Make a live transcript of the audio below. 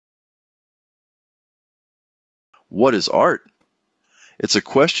What is art? It's a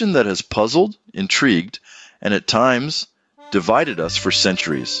question that has puzzled, intrigued, and at times divided us for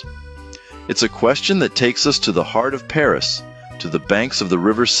centuries. It's a question that takes us to the heart of Paris, to the banks of the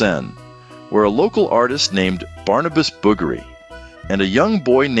River Seine, where a local artist named Barnabas Bouguerie and a young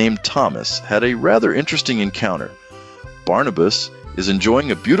boy named Thomas had a rather interesting encounter. Barnabas is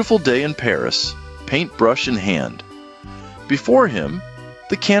enjoying a beautiful day in Paris, paintbrush in hand. Before him,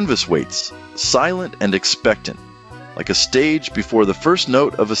 the canvas waits, silent and expectant, like a stage before the first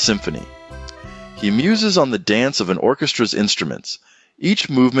note of a symphony. He muses on the dance of an orchestra's instruments, each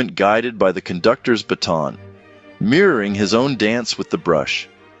movement guided by the conductor's baton, mirroring his own dance with the brush.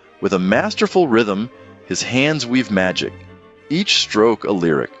 With a masterful rhythm, his hands weave magic, each stroke a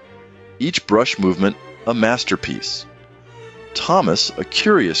lyric, each brush movement a masterpiece. Thomas, a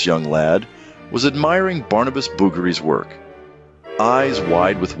curious young lad, was admiring Barnabas Bouguerie's work, eyes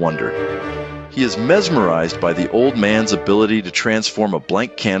wide with wonder. He is mesmerized by the old man's ability to transform a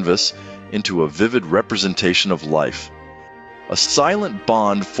blank canvas into a vivid representation of life. A silent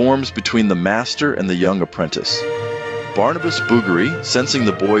bond forms between the master and the young apprentice. Barnabas Bouguerie, sensing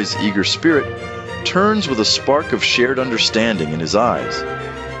the boy's eager spirit, turns with a spark of shared understanding in his eyes.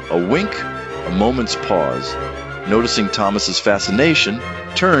 A wink, a moment's pause. Noticing Thomas's fascination,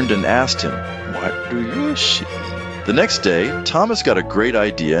 turned and asked him, "What do you see?" The next day, Thomas got a great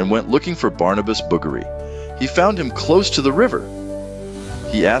idea and went looking for Barnabas Bouguerie. He found him close to the river.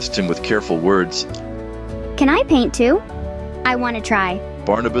 He asked him with careful words, "Can I paint too? I want to try."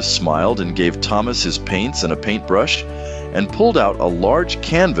 Barnabas smiled and gave Thomas his paints and a paintbrush, and pulled out a large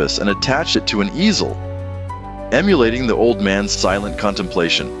canvas and attached it to an easel. Emulating the old man's silent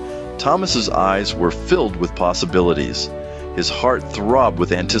contemplation, Thomas's eyes were filled with possibilities. His heart throbbed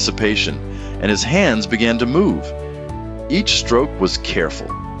with anticipation, and his hands began to move. Each stroke was careful,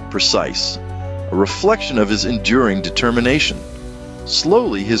 precise, a reflection of his enduring determination.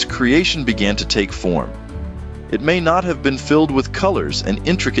 Slowly, his creation began to take form. It may not have been filled with colors and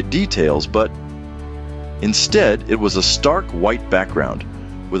intricate details, but instead it was a stark white background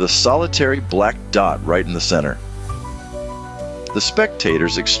with a solitary black dot right in the center. The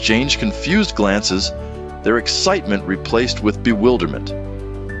spectators exchanged confused glances, their excitement replaced with bewilderment.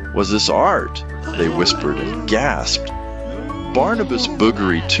 "Was this art?" they whispered and gasped. Barnabas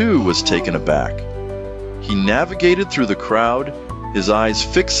Bouguerie, too, was taken aback. He navigated through the crowd, his eyes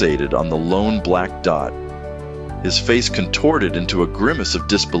fixated on the lone black dot. His face contorted into a grimace of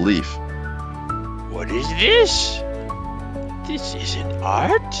disbelief. "What is this? This isn't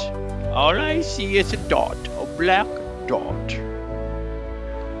art. All I see is a dot, a black dot."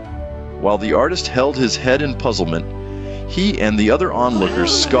 While the artist held his head in puzzlement, he and the other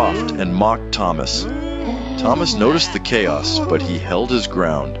onlookers scoffed and mocked Thomas. Thomas noticed the chaos, but he held his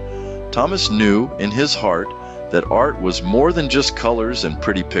ground. Thomas knew, in his heart, that art was more than just colors and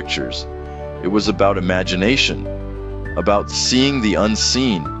pretty pictures. It was about imagination, about seeing the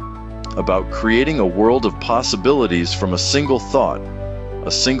unseen, about creating a world of possibilities from a single thought,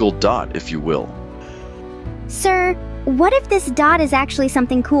 a single dot, if you will. "Sir, what if this dot is actually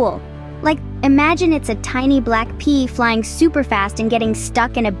something cool? Like, imagine it's a tiny black pea flying super fast and getting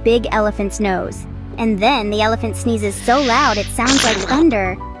stuck in a big elephant's nose. And then the elephant sneezes so loud it sounds like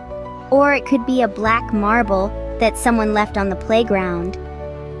thunder. Or it could be a black marble that someone left on the playground.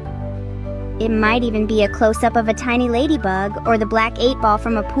 It might even be a close-up of a tiny ladybug or the black 8-ball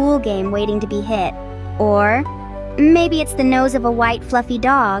from a pool game waiting to be hit. Or maybe it's the nose of a white fluffy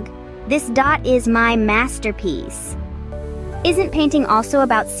dog. This dot is my masterpiece." Isn't painting also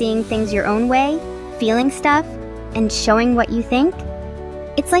about seeing things your own way, feeling stuff, and showing what you think?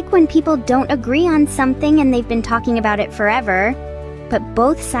 It's like when people don't agree on something and they've been talking about it forever, but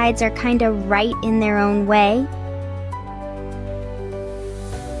both sides are kinda right in their own way.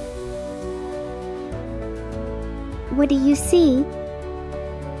 What do you see?